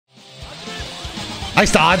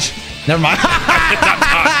Nice dodge. Never mind.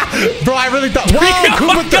 Bro, I really thought.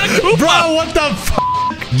 Whoa, bro, what the f?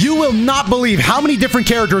 You will not believe how many different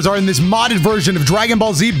characters are in this modded version of Dragon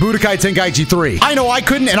Ball Z Budokai Tenkaichi 3. I know I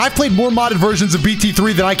couldn't, and I've played more modded versions of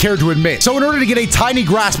BT3 than I care to admit. So in order to get a tiny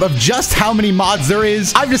grasp of just how many mods there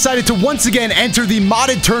is, I've decided to once again enter the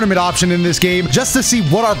modded tournament option in this game just to see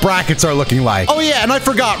what our brackets are looking like. Oh yeah, and I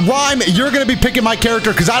forgot, Rhyme, you're gonna be picking my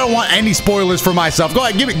character because I don't want any spoilers for myself. Go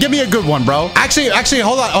ahead, give me a good one, bro. Actually,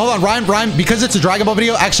 hold on, Rhyme, because it's a Dragon Ball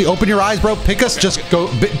video, actually open your eyes, bro. Pick us, just go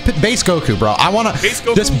base Goku, bro. I wanna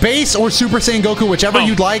just base or Super Saiyan Goku, whichever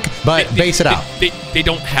you'd like, but base it out. They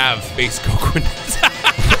don't have base Goku in this.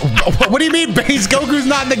 What do you mean base Goku's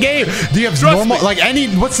not in the game? Do you have normal, like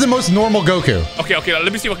what's the most normal Goku? Okay,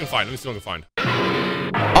 let me see what I can find.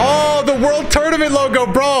 Oh, the World Tournament logo,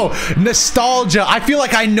 bro. Nostalgia. I feel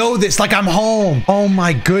like I know this, like I'm home. Oh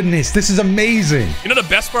my goodness, this is amazing. You know the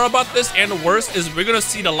best part about this and the worst is we're gonna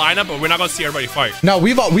see the lineup, but we're not gonna see everybody fight. No,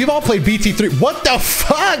 we've all played BT3. What the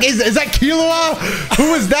fuck? Is that Killua?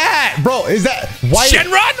 Who is that? Bro, is that White?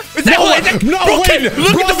 Shenron? Is that look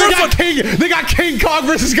at the first one. They got King Kong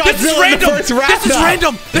versus Godzilla in the first round.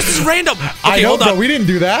 This is random. Okay, I know, bro. We didn't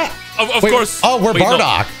do that. Of course. Oh, we're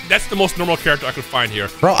Bardock. No, that's the most normal character I could find here.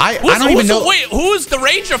 Bro, I don't even know. Wait, who's the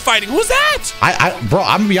Ranger fighting? Who's that? Bro,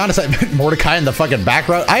 I'm gonna be honest. Mordecai in the fucking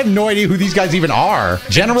background. I have no idea who these guys even are.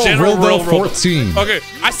 General Rildo 14. Okay,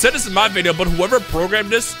 I said this in my video, but whoever programmed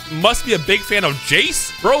this must be a big fan of Jace,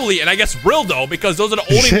 Broly, and I guess Rildo, because those are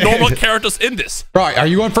the only normal characters in this. Bro, are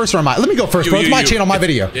you going first or am I? Let me go first, bro. It's my channel, my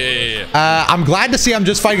video. Yeah. I'm glad to see I'm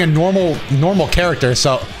just fighting a normal character.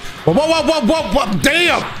 So, whoa,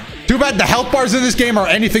 damn. Too bad the health bars in this game are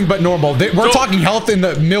anything but normal. We're talking health in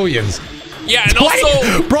the millions. Yeah, and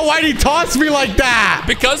also... Bro, why'd he toss me like that?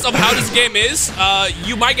 Because of how this game is,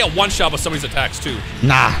 you might get one shot with somebody's attacks, too.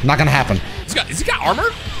 Nah, not gonna happen. Has he got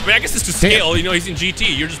armor? I mean, I guess it's to scale. You know, he's in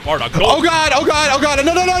GT. You're just Bardock. Go. Oh, God.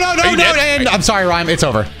 No. And I'm sorry, Rhyme. It's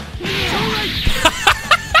over.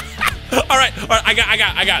 All right, I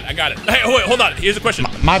got it. Hey, wait, hold on. Here's a question.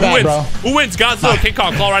 My bad, bro. Who wins? Godzilla, King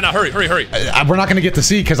Kong, call right now. Hurry. We're not gonna get to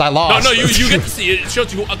see because I lost. No, you get to see. It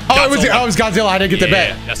shows you. It was Godzilla. I didn't get the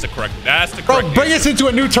bet. That's the correct. Bro, bring us into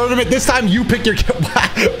a new tournament. This time you pick your.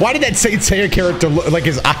 Why did that Saiyan character look like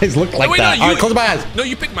his eyes look like that? All right, close my eyes. No,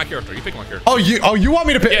 you pick my character. Oh, you want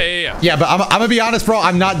me to pick? Yeah. Yeah, but I'm gonna be honest, bro.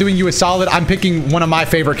 I'm not doing you a solid. I'm picking one of my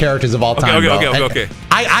favorite characters of all time. Okay.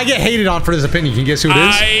 I get hated on for this opinion. Can you guess who it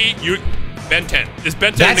is? Ben 10. It's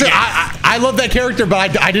Ben 10 in the game. I love that character,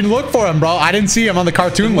 but I didn't look for him, bro. I didn't see him on the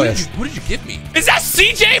cartoon list. What did you give me? Is that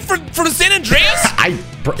CJ from San Andreas?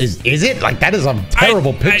 Is it? Like, that is a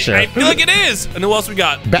terrible picture. I feel like it is. And who else we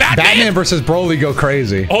got? Batman versus Broly go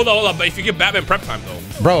crazy. Hold on. But if you get Batman prep time, though.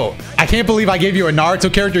 Bro, I can't believe I gave you a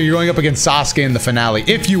Naruto character. You're going up against Sasuke in the finale.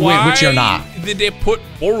 If you win, which you're not. Why did they put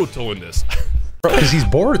Boruto in this? Bro, because he's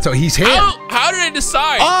Boruto. He's him. How did they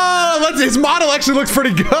decide? Oh, his model actually looks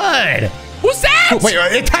pretty good. Who's that?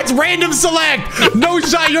 Wait, that's random select. No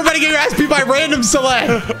shot. You're about to get your ass beat by random select.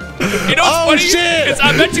 You know what's funny? Shit.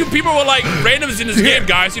 I bet you people were like, randoms in this game,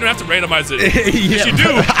 guys. You don't have to randomize it. Yes, you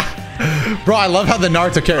do. Bro, I love how the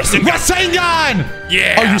Naruto character. Rasengan!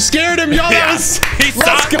 Yeah. Oh, you scared him, yo? Yeah. Let's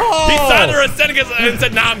go. He saw the Rasengan and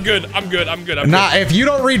said, nah, I'm good. Nah, if you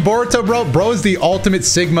don't read Boruto, bro is the ultimate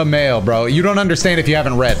Sigma male, bro. You don't understand if you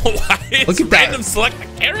haven't read. Why is random select a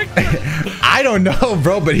character? I don't know,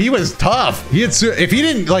 bro, but he was tough. If he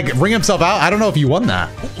didn't like ring himself out, I don't know if you won that.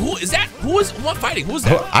 Who is that? Who is fighting? Who's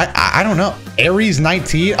that? I don't know. Ares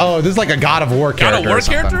 19. Oh, this is like a God of War character. God of War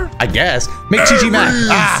character? I guess. Make Chi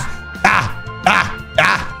mad.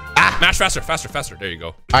 Mash faster. There you go.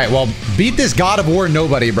 All right, well, beat this God of War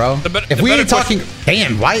nobody, bro. If we ain't talking,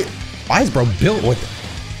 damn, why is bro built with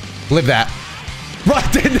it? Live that.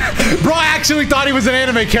 Bro actually thought he was an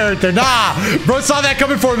anime character. Nah, bro saw that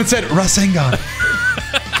coming for him and said, Rasengan.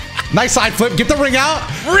 Nice side flip. Get the ring out.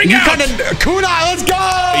 Kunai, let's go.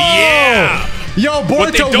 Yeah. Yo,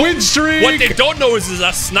 Boruto win streak. What they don't know is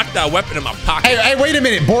I snuck that weapon in my pocket. Hey, wait a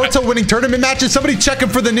minute. Boruto winning tournament matches. Somebody check him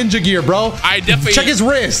for the ninja gear, bro. I definitely check his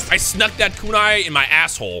wrist. I snuck that kunai in my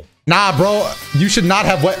asshole. Nah, bro, you should not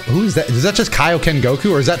have what? Who is that? Is that just Kaioken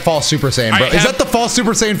Goku or is that false Super Saiyan, bro? Is that the false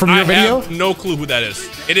Super Saiyan from your video? I have no clue who that is.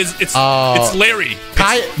 It's Larry.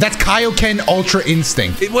 That's Kaioken Ultra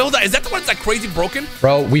Instinct. Well, is that the one that's like crazy broken?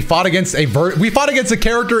 Bro, we fought against a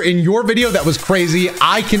character in your video that was crazy.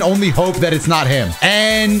 I can only hope that it's not him,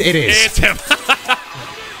 and it is. It's him.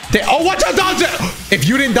 Oh, watch out, dodge it! If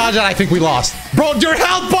you didn't dodge it, I think we lost. Bro, your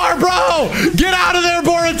health bar, bro! Get out of there,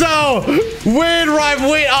 Boruto! Win, Rhyme,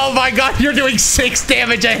 win! Oh my god, you're doing 6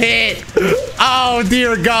 damage a hit! Oh,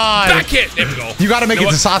 dear god. Back hit! There we go. You gotta make it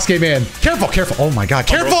to Sasuke, man. Careful, careful. Oh my god,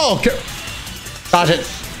 careful! Dodge it.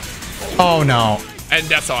 Oh no. And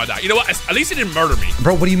that's how I died. You know what? At least it didn't murder me.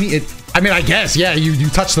 Bro, what do you mean? I mean, I guess, yeah, you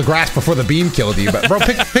touched the grass before the beam killed you. But bro,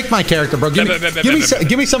 pick my character, bro.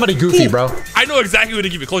 Give me somebody goofy, bro. I know exactly who to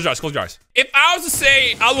give you. Close your eyes, close your eyes. If I was to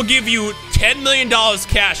say I will give you $10 million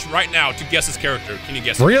cash right now to guess this character, can you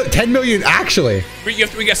guess it? Real 10 million, actually. You have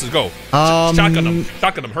 3 guesses. Go. Shotgun them.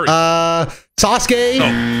 Shotgun them. Hurry. Sasuke.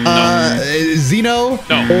 No. Zeno.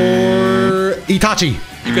 No. Or Itachi.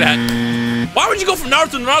 You could have. Why would you go from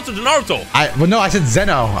Naruto to Naruto to Naruto? Well, no, I said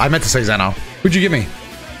Zeno. I meant to say Zeno. Who'd you give me?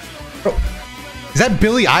 Bro, is that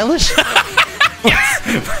Billie Eilish? Yes.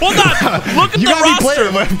 Hold on. Look at the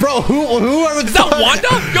roster. Bro, whoever. Is that Wanda?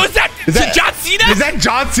 Yo, is that John Cena? Is that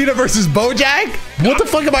John Cena versus Bojack? What the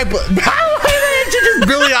fuck am I? How did I introduce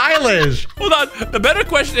Billie Eilish? Hold on. The better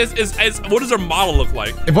question is what does her model look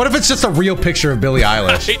like? What if it's just a real picture of Billie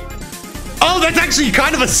Eilish? Oh, that's actually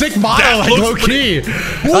kind of a sick model, like low key.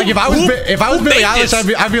 Like if I was Billie Eilish,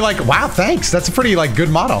 I'd be like, wow, thanks. That's a pretty like good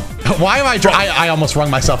model. Why am I almost wrung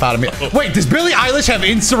myself out of me. Wait, does Billie Eilish have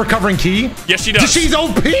instant recovering ki? Yes, she does. She's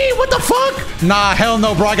OP? What the fuck? Nah, hell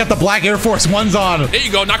no, bro. I got the black Air Force Ones on. There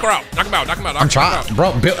you go. Knock her out. Knock him out. Knock him out. I'm trying,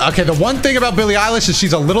 bro. Okay, the one thing about Billie Eilish is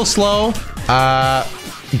she's a little slow.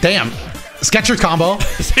 Damn. Skechers combo.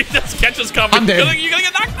 Skechers combo. I'm dead. You're gonna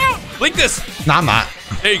get knocked out. Link this. Nah, I'm not.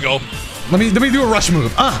 There you go. Let me do a rush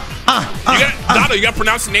move. Doto, you gotta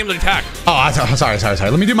pronounce the name of the attack. Oh, sorry.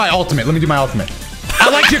 Let me do my ultimate. I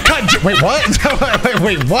like your cut. Wait, what?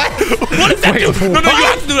 Wait, what? What is that? No, you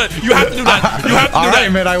have to do that. You have to do that. All right,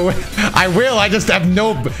 man. I will. I just have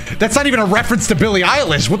no. That's not even a reference to Billie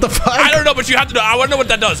Eilish. What the fuck? I don't know, but you have to do. I want to know what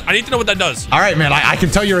that does. I need to know what that does. All right, man. I can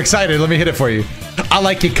tell you're excited. Let me hit it for you. I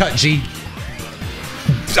like your cut, G.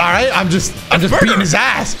 All right, I'm just beating his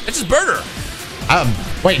ass. It's just burner.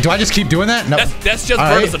 Wait, do I just keep doing that? No. That's just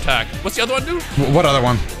Burner's attack. What's the other one do? What other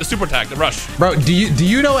one? The super attack, the rush. Bro, do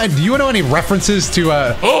you know any references to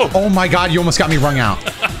oh my god, you almost got me wrung out.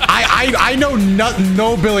 I know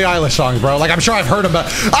no Billie Eilish songs, bro. Like I'm sure I've heard them,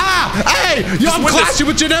 but hey, yo, I'm clashing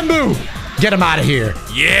with Janembu. Get him out of here.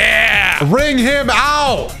 Yeah. Ring him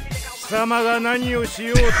out.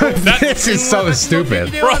 This is so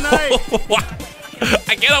stupid. Bro, I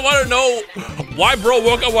kinda wanna know why bro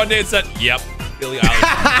woke up one day and said, yep. Billie Eilish.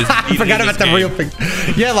 I forgot about the real thing.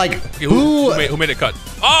 Yeah, like who made it cut?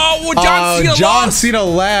 Oh, John Cena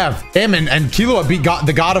left. Him and Killua beat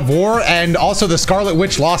the God of War, and also the Scarlet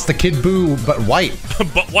Witch lost to Kid Buu, but white.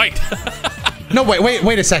 But white. No,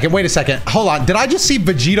 wait a second. Hold on. Did I just see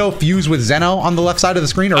Vegito fuse with Zeno on the left side of the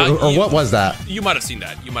screen, or what was that? You might have seen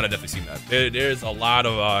that. You might have definitely seen that. There's a lot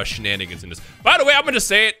of shenanigans in this. By the way, I'm gonna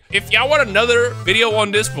say it. If y'all want another video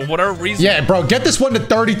on this for whatever reason, yeah, bro, get this one to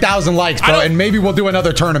 30,000 likes, bro, and maybe we'll do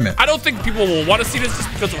another tournament. I don't think people will want to see this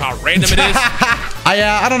just because of how random it is.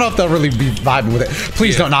 I don't know if they'll really be vibing with it.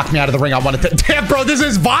 Please don't knock me out of the ring. I want to. Damn, bro, this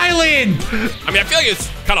is violent. I mean, I feel like it's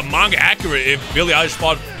kind of manga accurate if Billie Eilish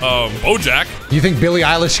fought Bojack. You think Billie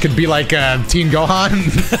Eilish could be like Teen Gohan?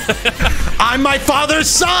 I'm my father's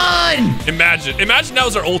son! Imagine that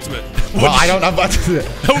was our ultimate. Well, I don't know about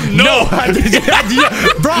Oh, no!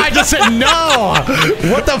 Bro, I just said no!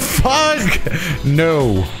 What the fuck?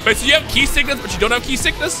 No. Wait, so you have key sickness, but you don't have key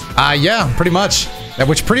sickness? Yeah, pretty much.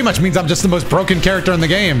 Which pretty much means I'm just the most broken character in the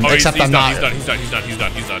game. Oh, except I'm not. He's done.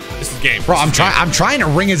 This is game. Bro, I'm trying to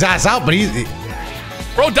wring his ass out, but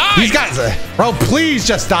Bro, die! He's got... Bro, please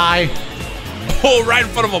just die. Oh, right in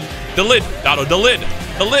front of him. The lid, Doto, the lid.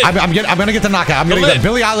 I'm gonna get the knockout.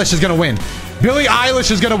 Billie Eilish is gonna win. Billie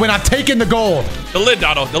Eilish is gonna win. I'm taking the gold. The lid,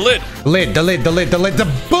 Doto, the lid. The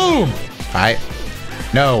boom. All right.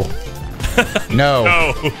 No. No.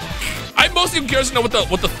 I'm mostly curious to know what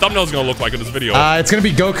the thumbnail is gonna look like in this video. It's gonna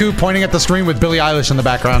be Goku pointing at the screen with Billie Eilish in the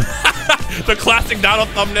background. The classic Doto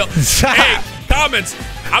thumbnail. Hey, comments.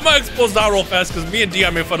 I'm gonna expose Doto real fast because me and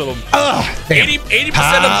Dion made fun of him.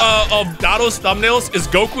 80% of Doto's thumbnails is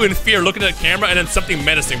Goku in fear looking at the camera and then something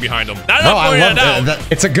menacing behind him. Now that I'm pointing it out,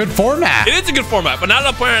 it's a good format. It is a good format, but now that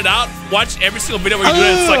I'm pointing it out, watch every single video where you do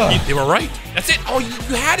it. It's like they were right. That's it. Oh, you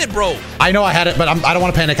had it, bro. I know I had it, but I don't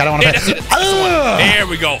want to panic. That's the one. There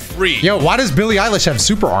we go. Free. Yo, why does Billie Eilish have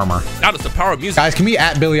super armor? That is the power of music. Guys, can we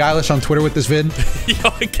at Billie Eilish on Twitter with this vid? Yo,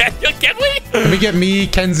 can we? Can we get me,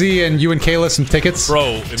 Kenzie, and you and Kayla some tickets?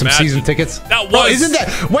 Bro, some season tickets. That was. Bro, isn't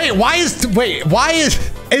that? Wait, why is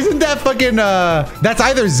Isn't that fucking that's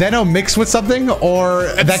either Zeno mixed with something or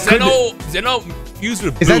that's that Zeno fused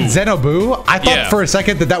with Boo. Is that Zeno Boo? I thought for a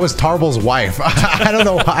second that was Tarball's wife. I don't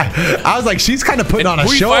know why. I was like, she's kind of putting on a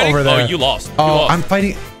show over there. Oh, you lost. You Oh, lost. I'm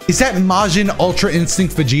fighting. Is that Majin Ultra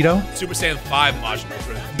Instinct Vegito? Super Saiyan 5 Majin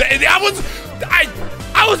Ultra.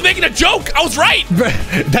 I was making a joke. I was right.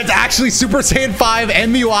 That's actually Super Saiyan 5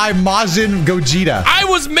 MUI Majin Gogeta. I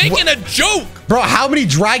was making a joke. Bro, how many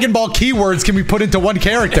Dragon Ball keywords can we put into one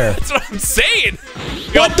character? That's what I'm saying.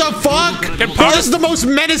 What the fuck? Bro, this is the most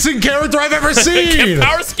menacing character I've ever seen. Can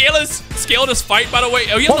Power scale this fight, by the way?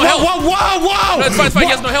 Oh, he has no health. Whoa. No, it's fine, He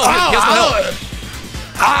has no health. He has no health.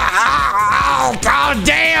 Oh,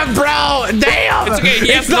 damn, bro. Damn. It's okay.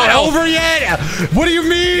 He has no not health. over yet. What do you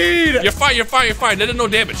mean? You're fine. That did no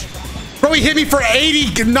damage. Bro, he hit me for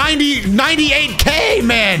 80, 90, 98K,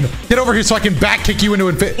 man. Get over here so I can back kick you into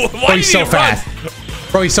infinity. Bro, he's so fast.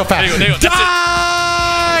 Bro, he's so fast. There you go.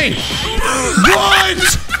 Die!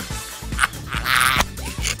 What?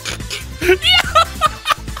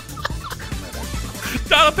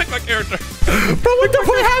 Donald, pick my character. Bro, what the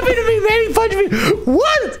fuck happened to me, man? He punched me.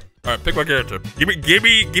 What? All right, pick my character. Give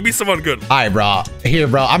me someone good. All right, bro. Here,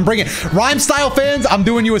 bro. I'm bringing Rhyme Style fans. I'm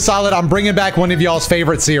doing you a solid. I'm bringing back one of y'all's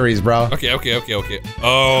favorite series, bro. Okay.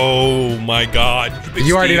 Oh my God.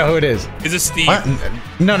 You already know who it is. Is it Steve? What?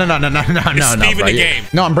 No, It's Steve in the game.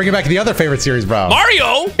 No, I'm bringing back the other favorite series, bro.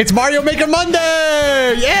 Mario. It's Mario Maker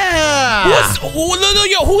Monday. Yeah.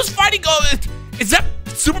 Who's fighting? Is that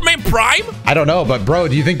Superman Prime? I don't know, but bro,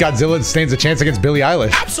 do you think Godzilla stands a chance against Billie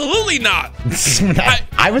Eilish? Absolutely not.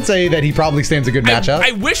 I would say that he probably stands a good matchup.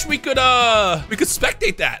 I wish we could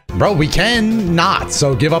spectate that. Bro, we can not,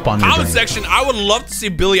 so give up on me. Comment section, I would love to see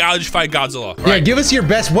Billie Eilish fight Godzilla. Yeah, give us your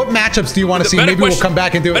best. What matchups do you want to see? Maybe we'll come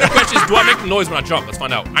back and do it. Better question is, do I make noise when I jump? Let's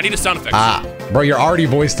find out. I need a sound effect. Bro, you're already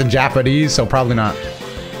voiced in Japanese, so probably not.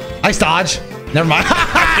 Nice dodge. Never mind.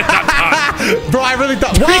 Bro, I really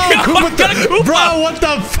thought. Whoa, bro, what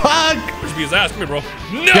the fuck? Where's his ass? Come here, bro.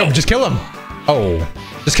 No. Yo, just kill him. Oh,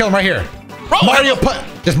 just kill him right here. Bro,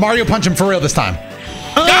 just Mario punch him for real this time.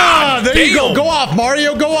 There you go. Go off,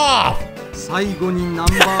 Mario. Go off. He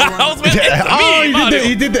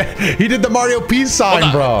did the Mario peace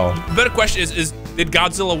sign, bro. The better question is did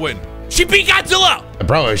Godzilla win? She beat Godzilla.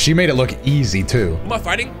 Bro, she made it look easy too. Who am I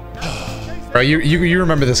fighting? Bro, you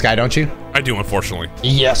remember this guy, don't you? I do, unfortunately.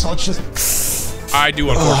 Yes, let's just. I do,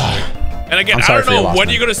 unfortunately. And again, I don't know when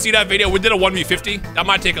you're gonna see that video. We did a 1v50. That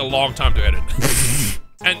might take a long time to edit.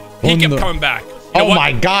 And he kept coming back. Oh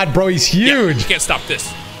my God, bro, he's huge. You can't stop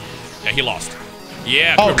this. Yeah, he lost.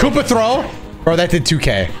 Yeah. Oh, Koopa throw, bro, that did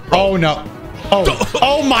 2K. Oh no.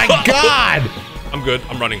 Oh my God. I'm good.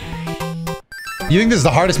 I'm running. You think this is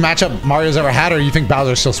the hardest matchup Mario's ever had, or you think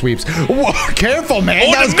Bowser still sweeps? Whoa, careful,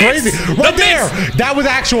 man. That was crazy. Right there. That was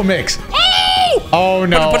actual mix. Oh! Oh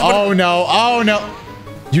no. Oh no. Oh no.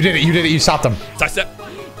 You did it. You did it. You stopped him. Sidestep.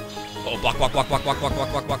 Oh, block. Hold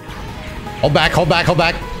back. Oh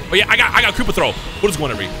yeah, I got Koopa throw. What is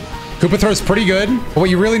going to read? Koopa throw's pretty good. But what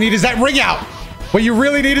you really need is that ring out.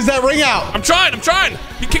 I'm trying.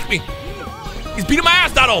 He kicked me. He's beating my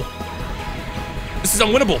ass, Doto. This is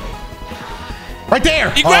unwinnable. Right there.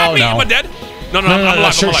 He grabbed me. Am I dead? No, I'm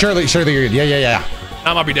alive. Surely you're good. Yeah.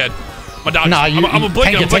 I might be dead. My dodge. Nah, I'm a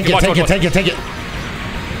blink. Take it.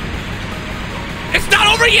 It's not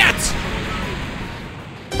over yet.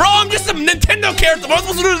 Bro, I'm just a Nintendo character. What am I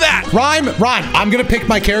supposed to do to that? Rhyme. I'm gonna pick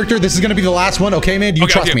my character. This is gonna be the last one. Okay, man? Do you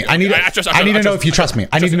trust me? I need to know if you trust me.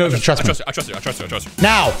 I trust you.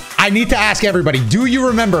 Now, I need to ask everybody, do you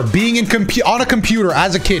remember being on a computer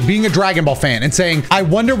as a kid, being a Dragon Ball fan, and saying, I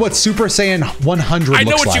wonder what Super Saiyan 100 looks like? I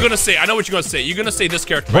know what you're gonna say. You're gonna say this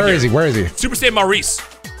character. Where is he? Super Saiyan Maurice.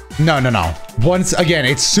 No. Once again,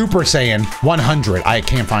 it's Super Saiyan 100. I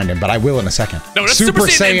can't find him, but I will in a second. No, that's Super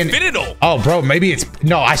Saiyan Infinito. Oh, bro, maybe it's...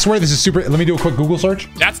 No, I swear this is Super... Let me do a quick Google search.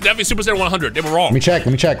 That's definitely Super Saiyan 100. They were wrong. Let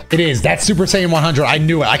me check. It is. That's Super Saiyan 100. I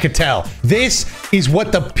knew it. I could tell. This is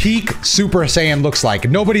what the peak Super Saiyan looks like.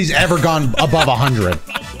 Nobody's ever gone above 100.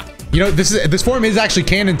 You know, this form is actually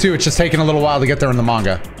canon too. It's just taking a little while to get there in the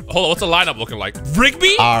manga. Hold on, what's the lineup looking like?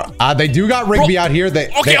 Rigby? They do got Rigby out here. They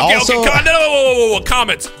also... Whoa.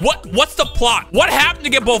 Comments. What's the plot? What happened to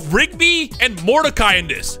get both Rigby and Mordecai in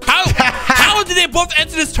this? How did they both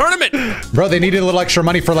enter this tournament? Bro, they needed a little extra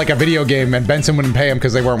money for like a video game, and Benson wouldn't pay them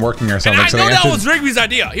because they weren't working or something. And I know that was Rigby's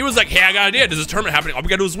idea. He was like, hey, I got an idea. There's this tournament happening. All we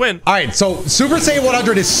gotta do is win. All right, so Super Saiyan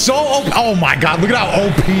 100 is so OP. Oh my God, look at how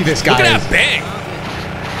OP this guy is. Look at that bang.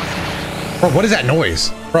 Bro, what is that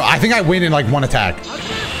noise? Bro, I think I win in like one attack.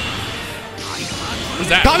 What's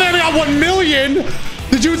that? Kamehameha 1 million?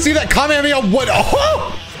 Did you see that? Kamehameha 1?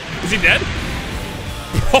 Oh! Is he dead?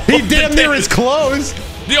 He damn near is close.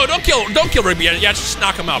 Yo, don't kill Rigby. Yeah, just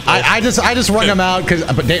knock him out, bro. I just rung him out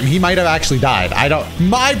but damn, he might have actually died.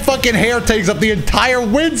 My fucking hair takes up the entire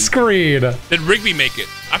windscreen. Did Rigby make it?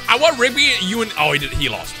 I want Rigby, you and he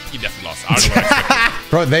lost. He definitely lost. I don't know what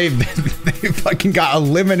bro, they fucking got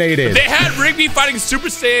eliminated. They had Rigby fighting Super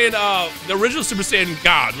Saiyan, the original Super Saiyan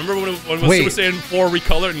God. Remember when it was Super Saiyan 4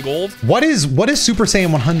 recolored in gold? What is Super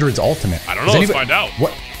Saiyan 100's ultimate? I don't know. Let's find out.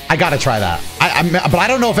 What? I gotta try that. But I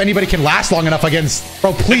don't know if anybody can last long enough against.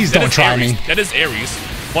 Bro, please don't try me. That is Ares.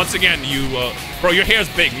 Once again, bro, your hair is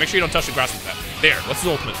big. Make sure you don't touch the grass with that. There. What's his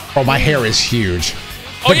ultimate? Bro, my hair is huge.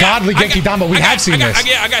 The godly Genki Dama. We have seen this.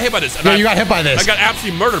 I got hit by this. Yeah, you got hit by this. I got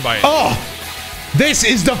absolutely murdered by it. Oh, this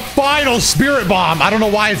is the final spirit bomb. I don't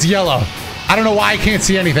know why it's yellow. I don't know why I can't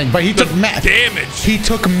see anything, but he took damage. He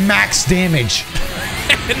took max damage.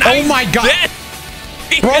 Oh my god.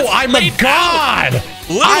 Bro, I'm a god.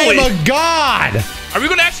 I'm a god. Are we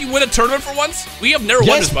going to actually win a tournament for once? We have never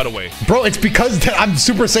won this, by the way. Bro, it's because I'm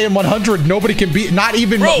Super Saiyan 100. Nobody can beat, not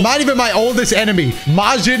even my oldest enemy,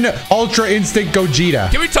 Majin Ultra Instinct Gogeta.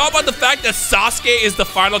 Can we talk about the fact that Sasuke is the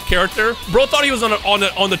final character? Bro thought he was on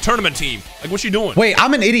the tournament team. Like, what's you doing? Wait,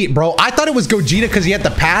 I'm an idiot, bro. I thought it was Gogeta because he had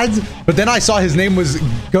the pads, but then I saw his name was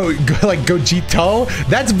Gogito.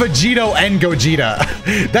 That's Vegito and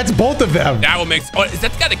Gogeta. That's both of them. That will make. Oh, is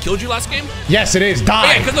that the guy that killed you last game? Yes, it is. Die. Oh,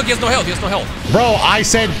 yeah, because look, he has no health. He has no health. Bro, I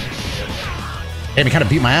said. Damn, he kind of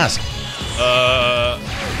beat my ass.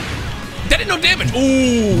 That did no damage.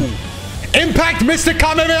 Ooh. Impact Mystic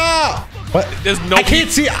Kamehameha. What? There's no. I can't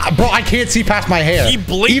see, bro. I can't see past my hair. He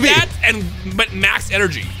blinked but max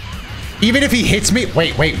energy. Even if he hits me,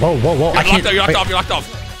 wait, whoa. You're locked off.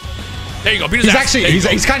 There you go. Beat his ass.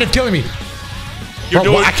 He's kind of killing me.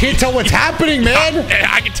 I can't tell what's happening, man.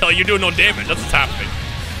 I can tell you're doing no damage. That's what's happening.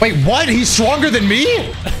 Wait, what? He's stronger than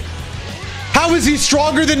me? How is he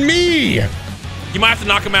stronger than me? You might have to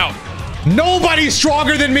knock him out. Nobody's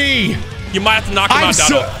stronger than me. You might have to knock him out,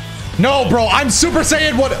 Dato. No, bro. I'm Super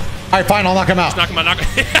Saiyan. What? All right, fine. I'll knock him out. Just knock him out.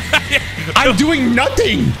 I'm doing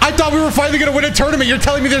nothing. I thought we were finally going to win a tournament. You're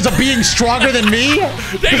telling me there's a being stronger than me? No,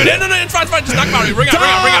 it's fine. Just knock him out. Ring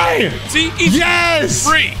out. See? Easy. Yes.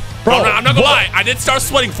 Free. Bro, I'm not going to lie. I did start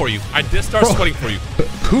sweating for you.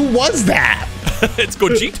 Who was that? It's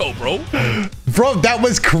Gogito, bro. Bro, that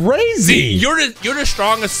was crazy. See, you're the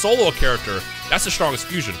strongest solo character. That's the strongest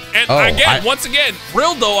fusion. And once again,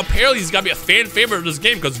 Rildo apparently he's got to be a fan favorite of this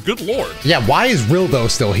game because good lord. Yeah, why is Rildo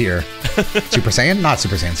still here? Super Saiyan, not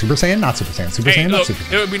Super Saiyan. Super Saiyan, not Super Saiyan. Super Saiyan, not Super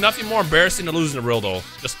Saiyan. It would be nothing more embarrassing than losing to Rildo.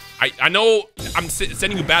 Just, I know I'm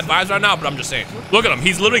sending you bad vibes right now, but I'm just saying. Look at him.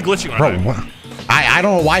 He's literally glitching right now. Bro, I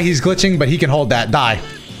don't know why he's glitching, but he can hold that. Die.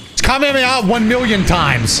 It's Kamehameha 1 million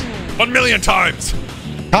times. 1 million times.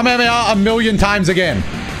 Kamehameha 1 million times again.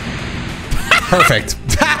 Perfect.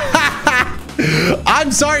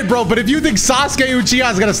 I'm sorry, bro, but if you think Sasuke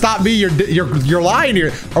Uchiha is gonna stop me, you're lying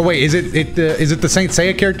here. Or wait, is it the Saint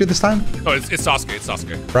Seiya character this time? No, it's Sasuke. It's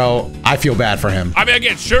Sasuke. Bro, I feel bad for him. I mean,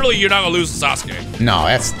 again, surely you're not gonna lose to Sasuke. No,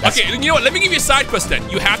 that's okay. You know what? Let me give you a side quest then.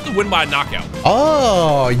 You have to win by a knockout.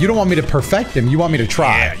 Oh, you don't want me to perfect him. You want me to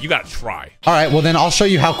try. Yeah, you gotta try. All right, well then I'll show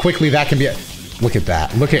you how quickly that can be. Look at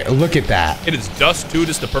that. Look at that. It is dust too.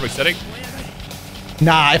 This is the perfect setting.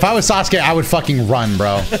 Nah, if I was Sasuke, I would fucking run,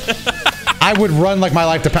 bro. I would run like my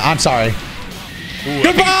life depends. I'm sorry. Ooh,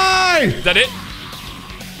 goodbye! Is that it?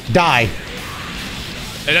 Die.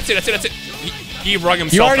 Hey, that's it. He rung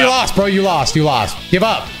himself. You already lost, bro. You lost. Give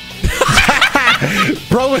up.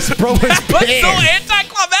 bro was That's so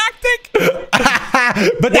anticlimactic.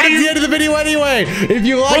 But that's the end of the video anyway. If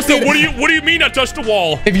you liked it, what do you mean I touched the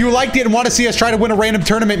wall? If you liked it and want to see us try to win a random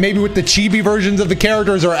tournament, maybe with the chibi versions of the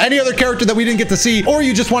characters or any other character that we didn't get to see, or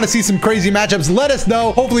you just want to see some crazy matchups, let us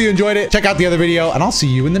know. Hopefully you enjoyed it. Check out the other video, and I'll see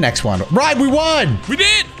you in the next one. Right, we won. We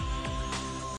did.